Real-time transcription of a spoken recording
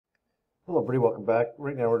Hello everybody, welcome back.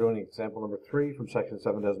 Right now we're doing example number 3 from section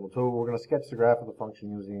 7.2. We're going to sketch the graph of the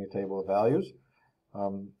function using a table of values. So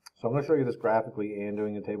I'm going to show you this graphically and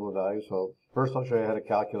doing a table of values. So first I'll show you how to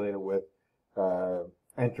calculate it with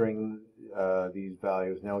entering these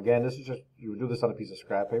values. Now again, this is just, you would do this on a piece of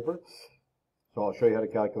scrap paper. So I'll show you how to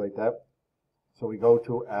calculate that. So we go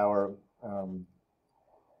to our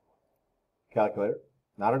calculator,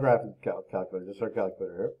 not a graphic calculator, just our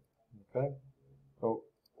calculator here. Okay. So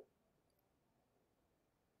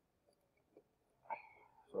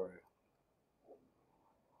sorry.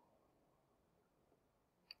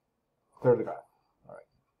 Clear the graph. All right.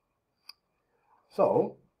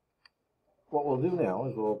 So what we'll do now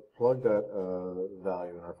is we'll plug that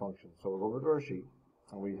value in our function. So we'll go over to our sheet,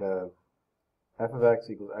 and we have f of x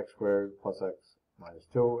equals x squared plus x minus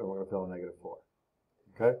 2, and we're going to fill in negative 4.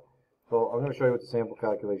 Okay? So I'm going to show you what the sample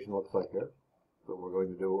calculation looks like here. That we're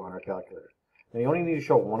going to do on our calculator. Now you only need to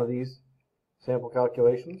show one of these sample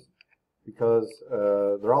calculations because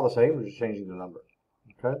they're all the same, we're just changing the number.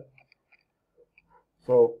 Okay?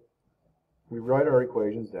 So we write our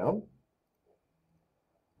equations down,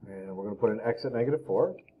 and we're going to put in x at negative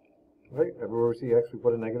 4. Right? Everywhere we see x, we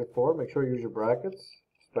put in negative 4. Make sure you use your brackets,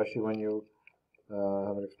 especially when you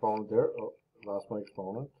have an exponent there. Oh, lost my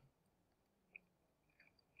exponent.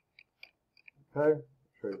 Okay?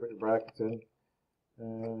 Make sure you put your brackets in.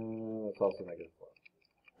 And that's also negative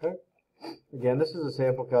 4. Okay? Again, this is a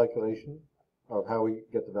sample calculation of how we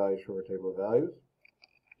get the values from our table of values.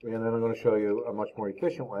 And then I'm going to show you a much more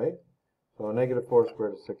efficient way. So negative 4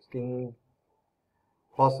 squared is 16.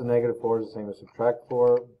 Plus the negative 4 is the same as subtract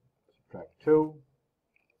 4. Subtract 2.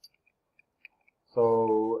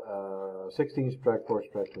 So 16 subtract 4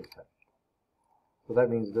 subtract 2 is 10. So that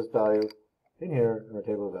means this value in here in our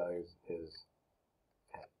table of values is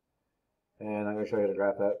 10. And I'm going to show you how to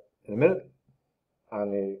graph that in a minute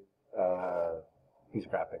on the piece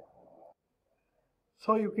of graphic.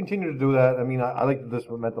 So you continue to do that. I mean, I like to do this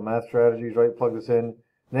with mental math strategies, right? Plug this in.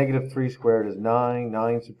 Negative 3 squared is 9.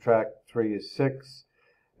 9 subtract 3 is 6.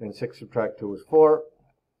 And 6 subtract 2 is 4.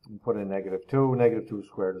 And put in negative 2. Negative 2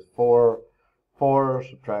 squared is 4. 4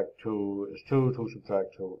 subtract 2 is 2. 2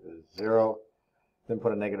 subtract 2 is 0. Then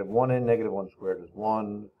put a negative 1 in. Negative 1 squared is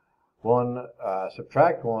 1. 1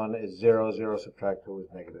 subtract 1 is 0. 0 subtract 2 is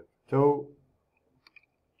negative 2.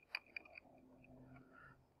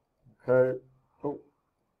 Okay. Oh.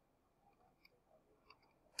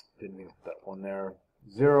 Didn't mean to put that 1 there.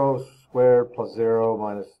 0 squared plus 0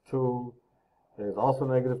 minus 2 is also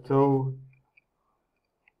negative 2.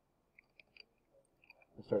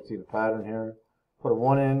 You start seeing a pattern here. Put a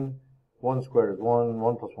 1 in. 1 squared is 1.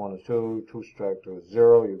 1 plus 1 is 2. 2 subtract 2 is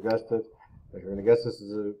 0. You guessed it. If you're going to guess this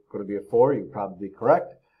is going to be a 4, you're probably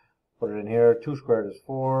correct. Put it in here. 2 squared is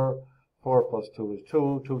 4. 4 plus 2 is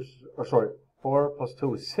 2. 4 plus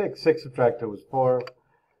 2 is 6. 6 subtract 2 is 4.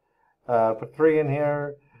 Put 3 in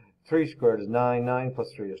here. 3 squared is 9. 9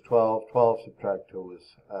 plus 3 is 12. 12 subtract 2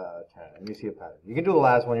 is 10. And you see a pattern. You can do the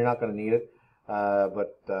last one. You're not going to need it.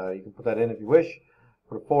 But you can put that in if you wish.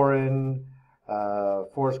 Put a 4 in.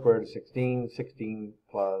 4 squared is 16. 16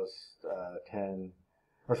 plus 10.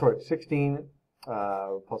 16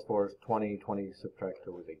 plus 4 is 20. 20 subtract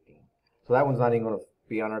 2 is 18. So that one's not even going to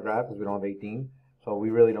be on our graph because we don't have 18. So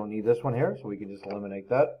we really don't need this one here. So we can just eliminate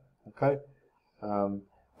that. Okay.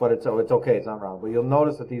 But it's okay. It's not round. But you'll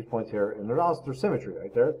notice that these points here, and there's symmetry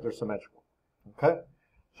right there. They're symmetrical. Okay.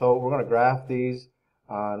 So we're going to graph these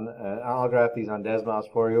on. I'll graph these on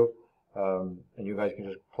Desmos for you, and you guys can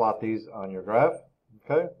just plot these on your graph.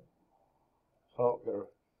 Okay. So get a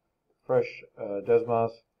fresh Desmos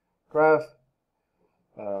graph.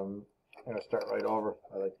 I'm going to start right over.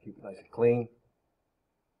 I like to keep it nice and clean.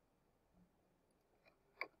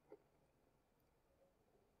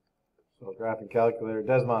 So graphing calculator,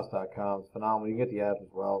 Desmos.com, it's phenomenal. You can get the app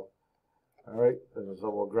as well. All right,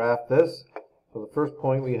 so we'll graph this. So the first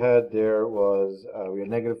point we had there was we had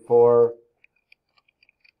negative 4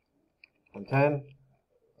 and 10.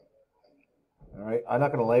 All right, I'm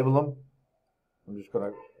not going to label them. I'm just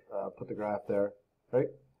going to put the graph there. Right,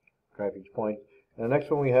 graph each point. And the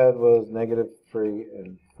next one we had was negative 3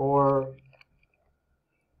 and 4.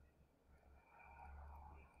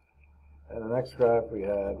 And the next graph we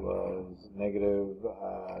had was negative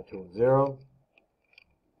 2 and 0.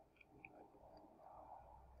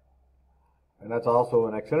 And that's also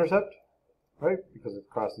an x-intercept, right? Because it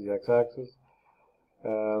crosses the x-axis.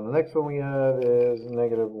 The next one we have is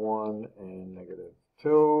negative 1 and negative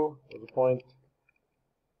 2 as a point.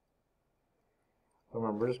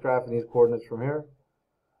 Remember, we're just graphing these coordinates from here.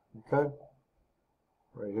 Okay?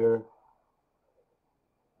 Right here.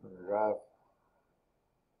 Graph.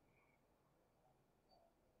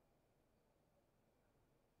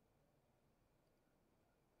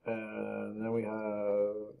 And then we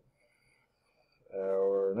have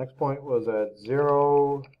our next point was at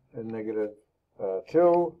 0 and negative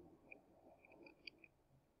 2.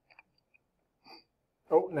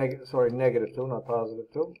 Oh, negative 2, not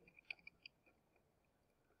positive 2.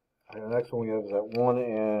 And the next one we have is at 1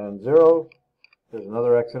 and 0. There's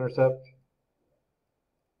another x-intercept.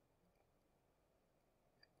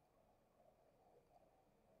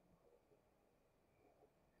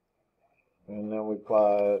 And then we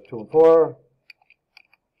apply 2 and 4.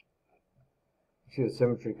 See the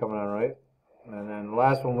symmetry coming on, right? And then the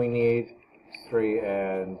last one we need is 3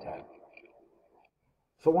 and 10.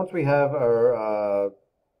 So once we have our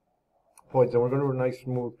points, then we're going to do a nice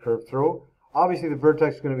smooth curve through. Obviously the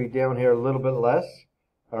vertex is going to be down here a little bit less.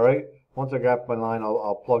 Alright? Once I grab my line,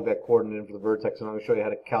 I'll plug that coordinate in for the vertex, and I'm going to show you how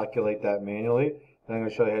to calculate that manually. Then I'm going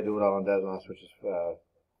to show you how to do it on Desmos,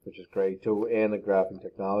 which is great too, and the graphing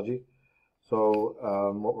technology. So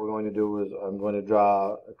what we're going to do is I'm going to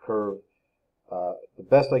draw a curve the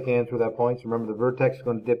best I can through that point. So remember the vertex is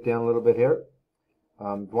going to dip down a little bit here.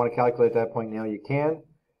 If you want to calculate that point now, you can.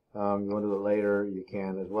 If you want to do it later, you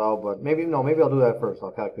can as well. But maybe I'll do that first.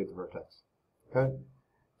 I'll calculate the vertex. Okay?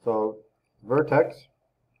 So vertex.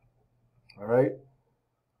 Alright?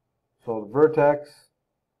 So the vertex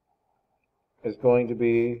is going to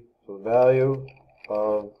be the value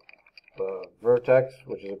of the vertex,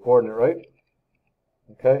 which is a coordinate, right?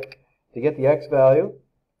 Okay? To get the x value,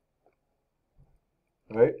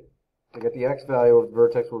 right? To get the x value of the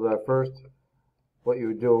vertex, we'll do that first. What you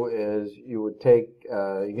would do is you would take,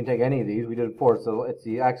 you can take any of these. We did it before, so it's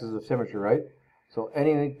the axis of symmetry, right? So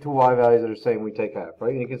any two y values that are the same, we take half,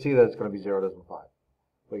 right? And you can see that it's going to be 0.5.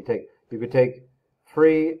 But you could take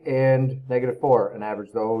 3 and negative 4 and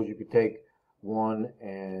average those. You could take 1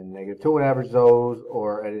 and negative 2 and average those,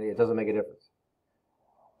 or it doesn't make a difference.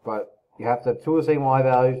 But you have to have two of the same y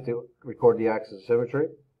values to record the axis of symmetry.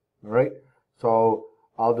 All right? So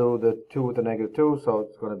I'll do the 2 with the negative 2, so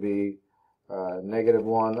it's going to be negative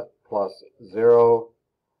 1 plus 0,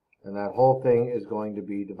 and that whole thing is going to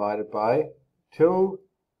be divided by 2.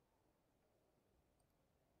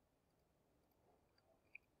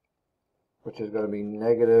 Which is going to be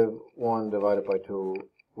negative 1 divided by 2,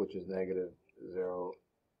 which is negative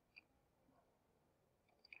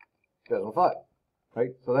 0.5.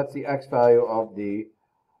 Right? So that's the x value of the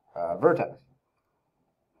vertex.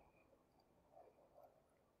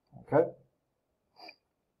 Okay?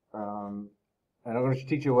 And I'm going to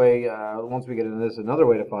teach you a way, once we get into this, another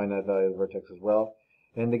way to find that value of the vertex as well.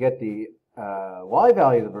 And to get the y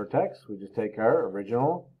value of the vertex, we just take our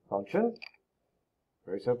original function.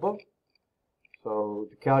 Very simple. So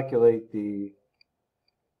to calculate the,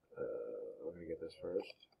 let me get this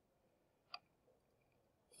first.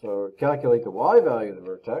 So to calculate the y value of the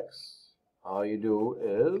vertex, all you do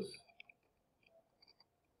is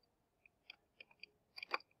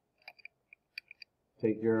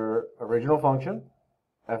take your original function,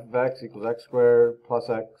 f of x equals x squared plus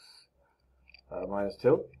x minus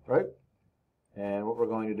 2, right? And what we're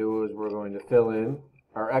going to do is we're going to fill in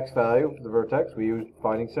our x value for the vertex. We used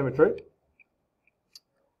finding symmetry.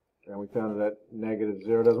 And we found it at negative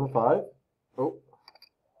 0.5. Oh,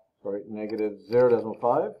 sorry, negative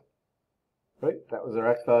 0.5. Right, that was our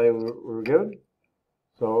x value we were given.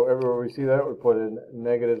 So everywhere we see that, we put in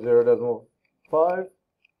negative 0.5.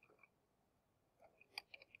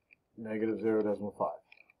 Negative 0.5.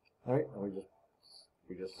 Right, and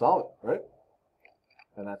we just solve it, right?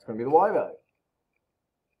 And that's going to be the y value.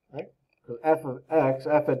 Right? Because f of x,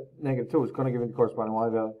 f at negative 2 is going to give me the corresponding y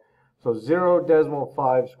value. So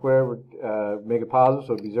 0.5 squared would make it positive,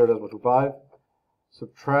 so it would be 0.25.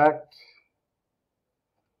 Subtract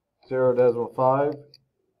 0.5,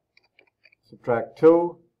 subtract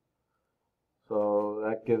 2. So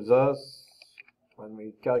that gives us, when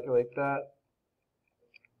we calculate that,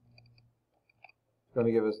 it's going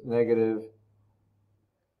to give us negative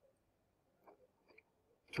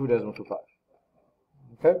 2.25.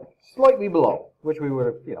 Okay? Slightly below, which we would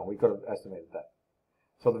have, we could have estimated that.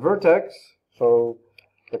 So the vertex, so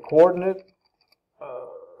the coordinate,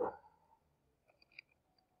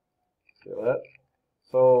 see that?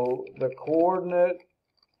 So the coordinate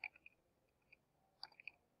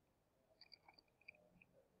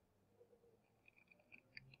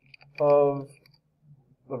of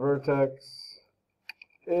the vertex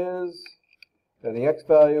is, and the x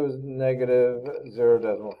value is negative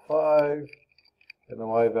 0.5, and the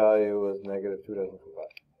y value is negative 2.25.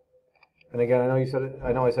 And again, I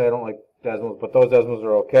know I say I don't like decimals, but those decimals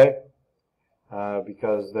are okay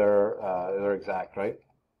because they're exact, right?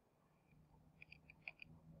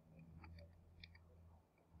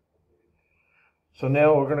 So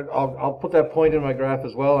now I'll put that point in my graph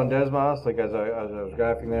as well on Desmos, like as I was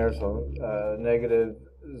graphing there. So negative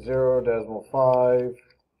 0.5,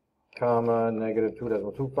 comma, negative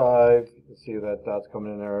 2.25. You can see that dot's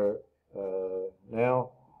coming in there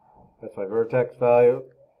now. That's my vertex value.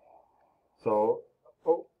 So,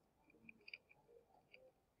 oh,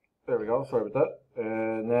 there we go. Sorry about that.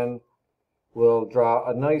 And then we'll draw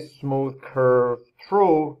a nice smooth curve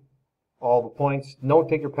through all the points. Don't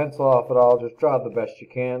take your pencil off at all. Just draw the best you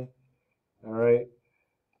can. All right.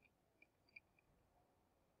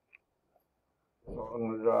 So I'm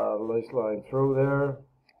going to draw a nice line through there,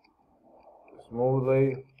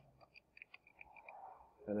 smoothly,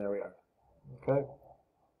 and there we are. Okay.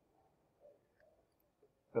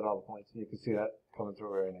 At all the points. You can see that coming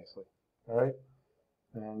through very nicely. All right.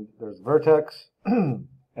 And there's vertex,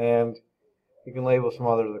 and you can label some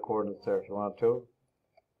other of the coordinates there if you want to.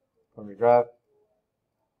 From your graph.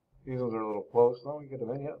 These ones are a little close. No, we get them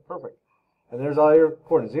in. Yeah, perfect. And there's all your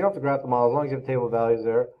coordinates. You don't have to graph them all as long as you have a table of values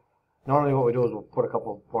there. Normally what we do is we'll put a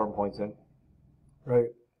couple of form points in. Right?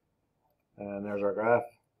 And there's our graph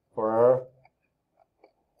for our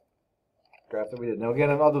graph that we did. Now again,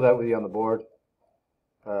 I'll do that with you on the board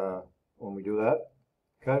when we do that.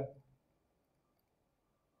 Okay?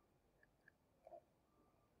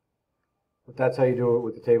 But that's how you do it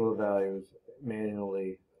with the table of values,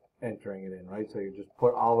 manually entering it in, right? So you just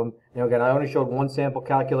put all of them. Now again, I only showed one sample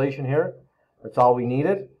calculation here. That's all we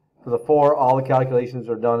needed. For the 4, all the calculations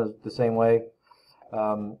are done the same way.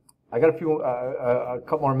 I got a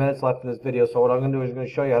couple more minutes left in this video, so what I'm going to do is I'm going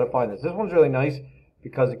to show you how to find this. This one's really nice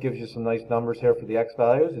because it gives you some nice numbers here for the x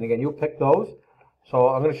values, and again, you'll pick those. So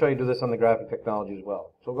I'm going to show you do this on the graphic technology as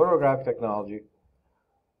well. So go to our graphic technology.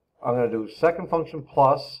 I'm going to do second function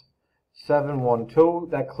plus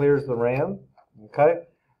 712. That clears the RAM. Okay.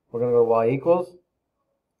 We're going to go to y equals.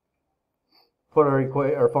 Put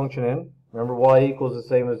our function in. Remember, y equals the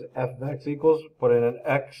same as f of x equals. Put in an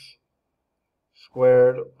x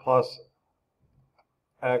squared plus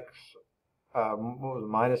x, what was it,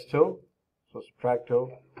 minus 2. So subtract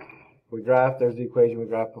 2. We graph. There's the equation we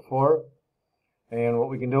graphed before. And what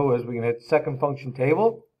we can do is we can hit second function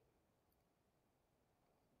table.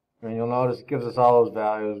 And you'll notice it gives us all those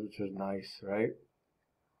values, which is nice, right?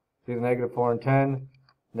 See the negative 4 and 10,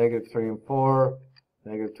 negative 3 and 4,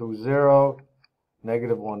 negative 2, 0,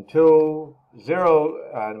 negative 1, 2, 0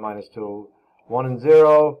 and minus 2, 1 and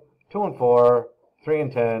 0, 2 and 4, 3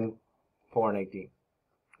 and 10, 4 and 18,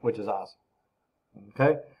 which is awesome.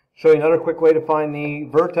 Okay? Show you another quick way to find the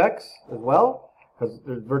vertex as well, because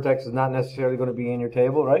the vertex is not necessarily going to be in your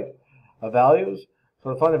table, right, of values.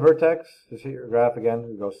 So to find the vertex, just hit your graph again.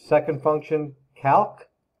 We go second function calc,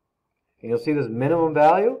 and you'll see this minimum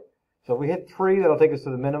value. So if we hit 3, that'll take us to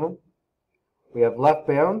the minimum. We have left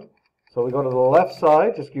bound. So we go to the left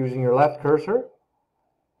side, just using your left cursor,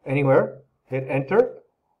 anywhere. Hit enter.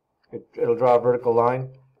 It'll draw a vertical line.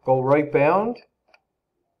 Go right bound.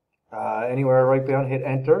 Anywhere right bound, hit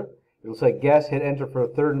enter. It'll say guess, hit enter for a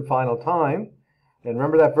third and final time. And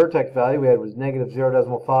remember that vertex value we had was negative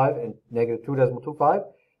 0.5 and negative 2.25.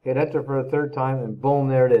 Hit enter for a third time, and boom,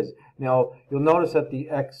 there it is. Now, you'll notice that the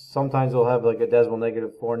x sometimes will have like a decimal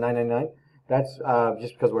negative 4.999. That's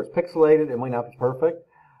just because where it's pixelated, it might not be perfect.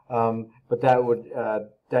 But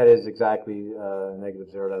that is exactly negative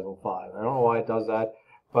 0.5. I don't know why it does that,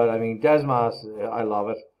 but I mean, Desmos, I love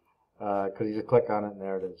it because you just click on it and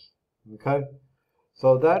there it is. Okay?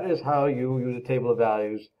 So that is how you use a table of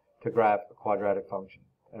values to graph a quadratic function.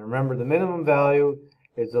 And remember, the minimum value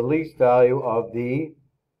is the least value of the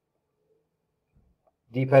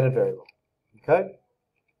dependent variable. Okay?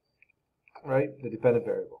 Right? The dependent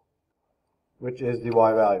variable, which is the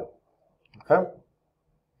y value. Okay?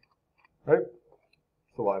 Right?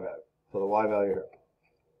 It's the y value. So the y value here,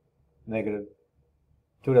 negative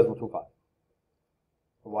 2.25.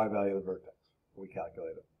 The y value of the vertex. We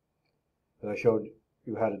calculated. And I showed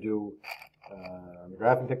you how to do the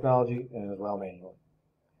graphing technology and as well manually.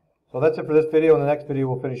 So that's it for this video. In the next video,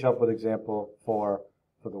 we'll finish up with example 4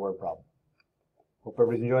 for the word problem. Hope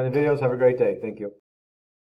everybody's enjoying the videos. Have a great day. Thank you.